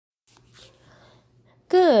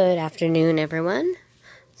Good afternoon, everyone.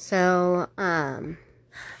 I'm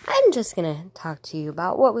just gonna talk to you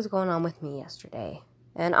about what was going on with me yesterday.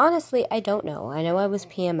 And honestly, I don't know. I know I was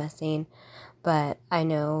PMSing, but I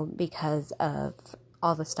know because of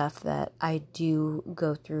all the stuff that I do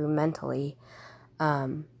go through mentally. I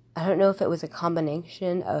don't know if it was a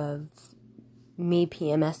combination of me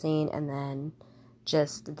PMSing and then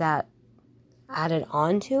just that added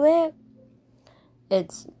on to it.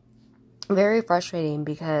 It's very frustrating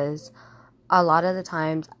because a lot of the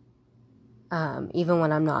times, even when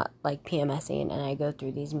I'm not like PMSing and I go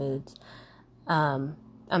through these moods, I'm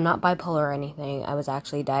not bipolar or anything. I was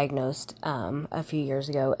actually diagnosed a few years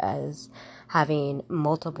ago as having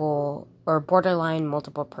multiple or borderline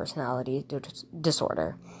multiple personality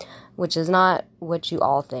disorder, which is not what you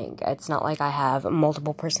all think. It's not like I have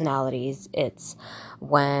multiple personalities. It's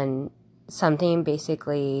when something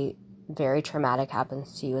basically very traumatic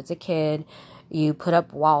happens to you as a kid. You put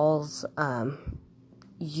up walls,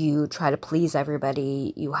 you try to please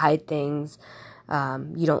everybody, you hide things,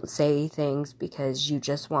 you don't say things because you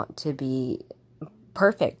just want to be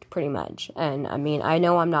perfect, pretty much. And I mean, I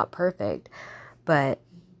know I'm not perfect, but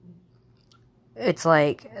it's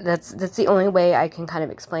like that's the only way I can kind of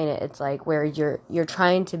explain it. It's like where you're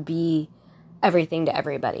trying to be everything to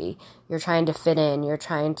everybody. You're trying to fit in. You're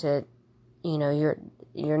trying to,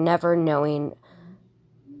 you're never knowing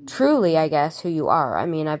truly, I guess, who you are. I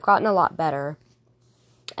mean, I've gotten a lot better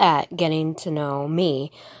at getting to know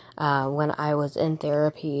me. When I was in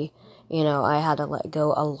therapy, I had to let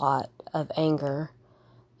go a lot of anger,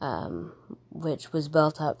 which was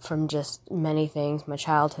built up from just many things, my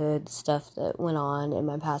childhood, stuff that went on in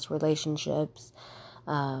my past relationships.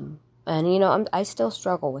 I still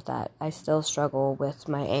struggle with that. I still struggle with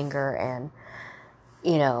my anger and,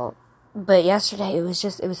 but yesterday it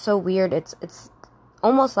was so weird. It's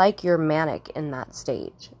almost like you're manic in that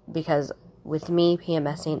stage because with me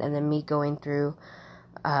PMSing and then me going through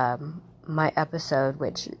my episode,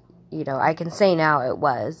 which, I can say now it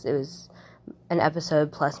was an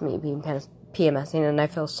episode plus me being kind of PMSing, and I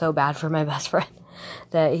feel so bad for my best friend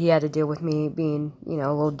that he had to deal with me being, a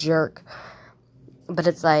little jerk. But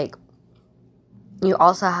it's like, you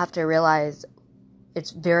also have to realize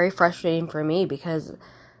it's very frustrating for me because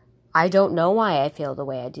I don't know why I feel the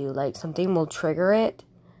way I do. Like, something will trigger it,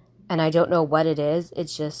 and I don't know what it is.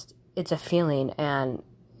 It's a feeling, and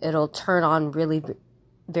it'll turn on really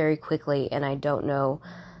very quickly, and I don't know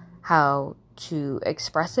how to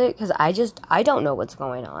express it because I don't know what's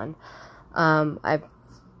going on.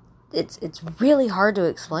 It's really hard to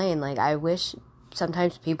explain. Like, I wish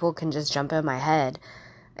sometimes people can just jump in my head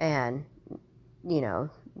and,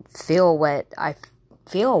 feel what I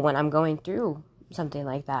feel when I'm going through something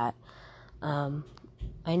like that.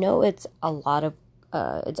 I know it's a lot of,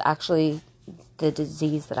 it's actually the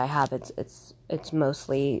disease that I have. It's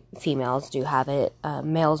mostly females do have it.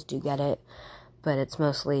 Males do get it, but it's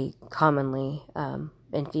mostly commonly,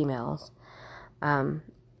 in females.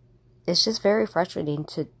 It's just very frustrating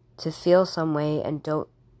to feel some way and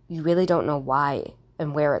you really don't know why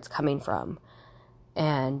and where it's coming from.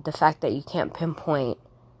 And the fact that you can't pinpoint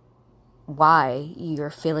why you're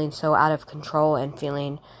feeling so out of control and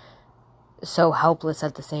feeling so helpless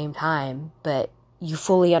at the same time, but you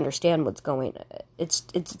fully understand what's going on. It's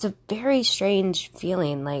a very strange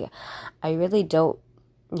feeling. Like, I really don't,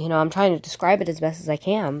 I'm trying to describe it as best as I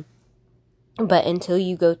can, but until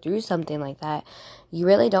you go through something like that, you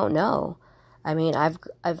really don't know. I mean, I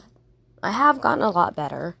have gotten a lot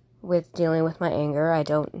better with dealing with my anger. I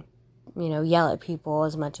don't, yell at people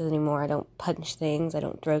as much anymore. I don't punch things. I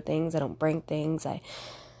don't throw things. I don't break things. At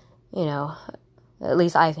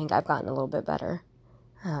least I think I've gotten a little bit better.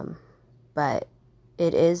 But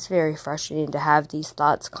it is very frustrating to have these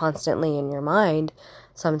thoughts constantly in your mind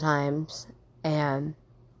sometimes. And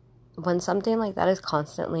when something like that is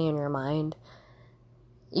constantly in your mind,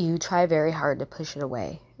 you try very hard to push it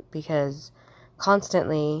away. Because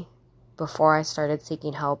constantly, before I started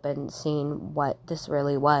seeking help and seeing what this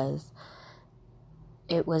really was,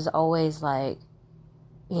 it was always like,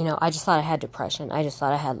 I just thought I had depression. I just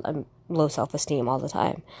thought I had low self-esteem all the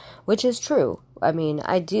time, which is true. I mean,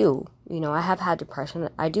 I do. I have had depression.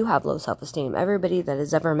 I do have low self-esteem. Everybody that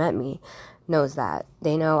has ever met me knows that.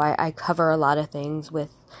 They know I cover a lot of things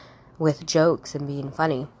with jokes and being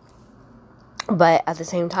funny. But at the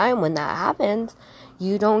same time, when that happens,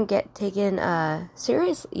 you don't get taken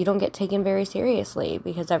seriously. You don't get taken very seriously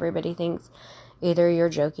because everybody thinks either you're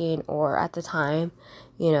joking or at the time,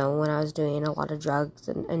 when I was doing a lot of drugs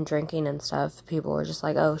and drinking and stuff, people were just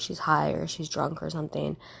like, oh, she's high or she's drunk or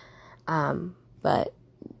something. But,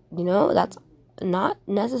 that's not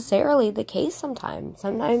necessarily the case sometimes.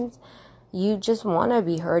 Sometimes you just want to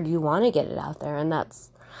be heard, you want to get it out there, and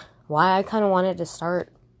that's why I kind of wanted to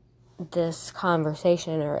start this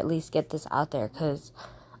conversation, or at least get this out there, because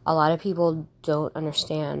a lot of people don't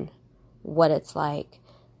understand what it's like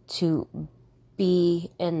to be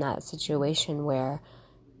in that situation where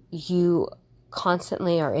you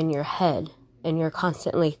constantly are in your head and you're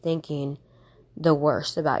constantly thinking the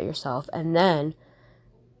worst about yourself, and then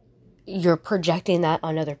you're projecting that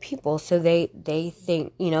on other people, so they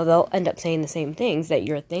think, they'll end up saying the same things that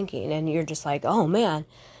you're thinking, and you're just like, oh man,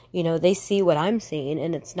 they see what I'm seeing,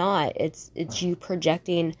 and it's not, it's you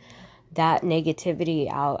projecting that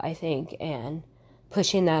negativity out, I think, and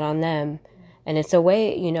pushing that on them. And it's a way,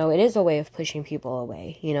 it is a way of pushing people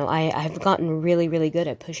away. I've gotten really, really good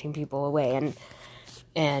at pushing people away,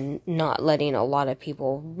 and not letting a lot of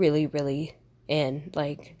people really, really in.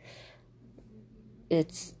 Like,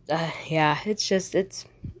 it's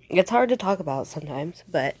hard to talk about sometimes,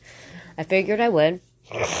 but I figured I would.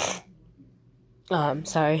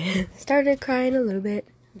 Sorry, started crying a little bit,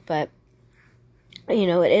 but,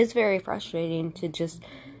 it is very frustrating to just,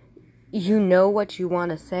 what you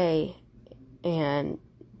want to say, and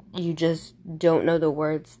you just don't know the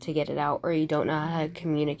words to get it out, or you don't know how to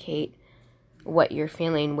communicate what you're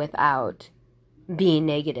feeling without being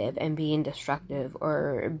negative and being destructive,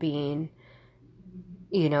 or being,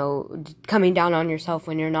 coming down on yourself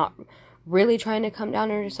when you're not really trying to come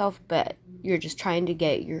down on yourself, but you're just trying to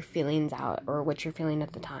get your feelings out, or what you're feeling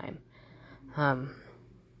at the time.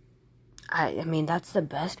 I mean, that's the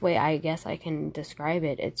best way I guess I can describe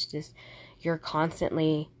it. It's just, you're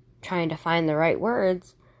constantly trying to find the right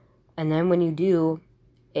words, and then when you do,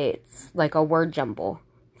 it's like a word jumble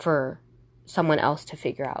for someone else to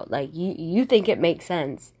figure out. Like, you think it makes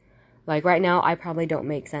sense. Like, right now, I probably don't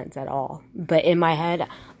make sense at all, but in my head,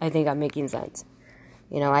 I think I'm making sense.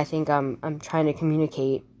 I think I'm trying to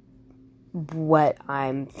communicate what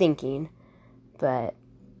I'm thinking, but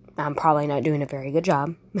I'm probably not doing a very good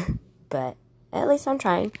job. But at least I'm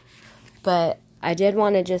trying. But I did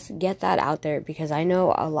want to just get that out there, because I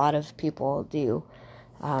know a lot of people do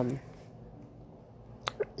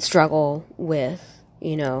struggle with,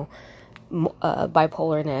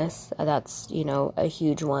 bipolarness. That's, a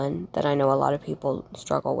huge one that I know a lot of people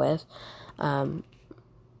struggle with. What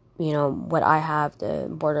I have, the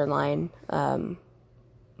borderline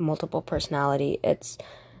multiple personality, it's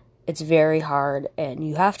very hard, and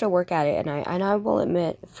you have to work at it. And I will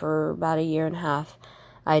admit, for about a year and a half,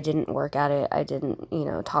 I didn't work at it. I didn't,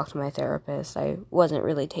 talk to my therapist. I wasn't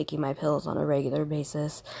really taking my pills on a regular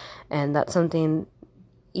basis. And that's something,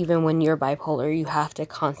 even when you're bipolar, you have to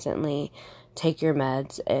constantly take your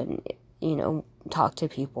meds and, talk to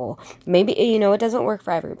people. Maybe, it doesn't work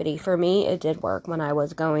for everybody. For me, it did work when I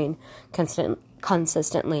was going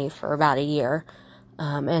consistently for about a year.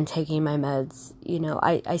 And taking my meds,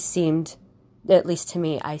 I seemed, at least to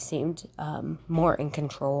me, I seemed more in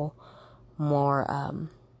control, more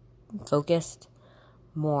focused,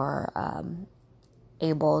 more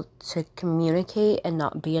able to communicate and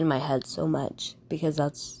not be in my head so much, because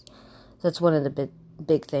that's one of the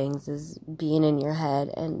big things, is being in your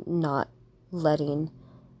head and not letting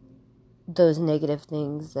those negative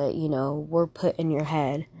things that, were put in your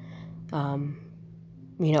head,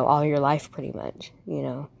 all your life pretty much,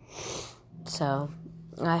 So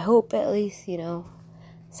I hope at least,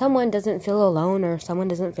 someone doesn't feel alone, or someone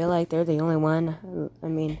doesn't feel like they're the only one. I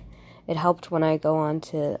mean, it helped when I go on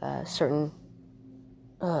to certain,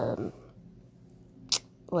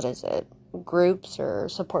 groups or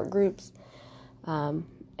support groups.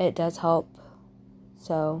 It does help.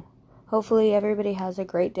 So hopefully everybody has a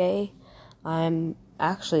great day. I'm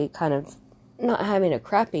actually kind of not having a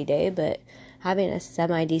crappy day, but having a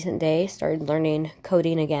semi-decent day. Started learning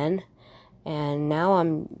coding again, and now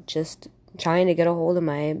I'm just trying to get a hold of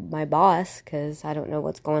my boss, because I don't know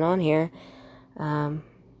what's going on here.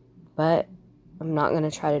 But I'm not going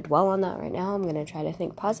to try to dwell on that right now. I'm going to try to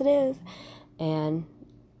think positive. And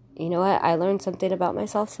you know what? I learned something about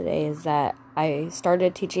myself today, is that I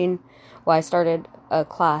started a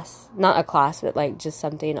class, not a class, but like just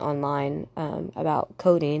something online about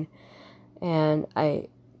coding. And I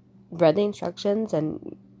read the instructions,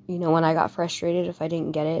 and when I got frustrated, if I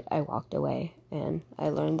didn't get it, I walked away. And I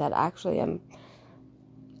learned that actually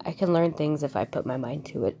I can learn things if I put my mind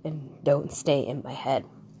to it and don't stay in my head.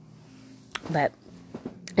 But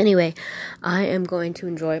anyway, I am going to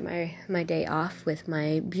enjoy my day off with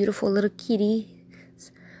my beautiful little kitties.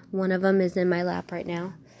 One of them is in my lap right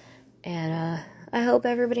now. And I hope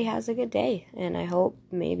everybody has a good day. And I hope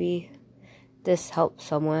maybe this helps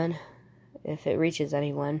someone, if it reaches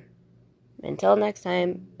anyone. Until next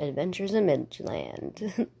time, Adventures in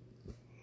Midland.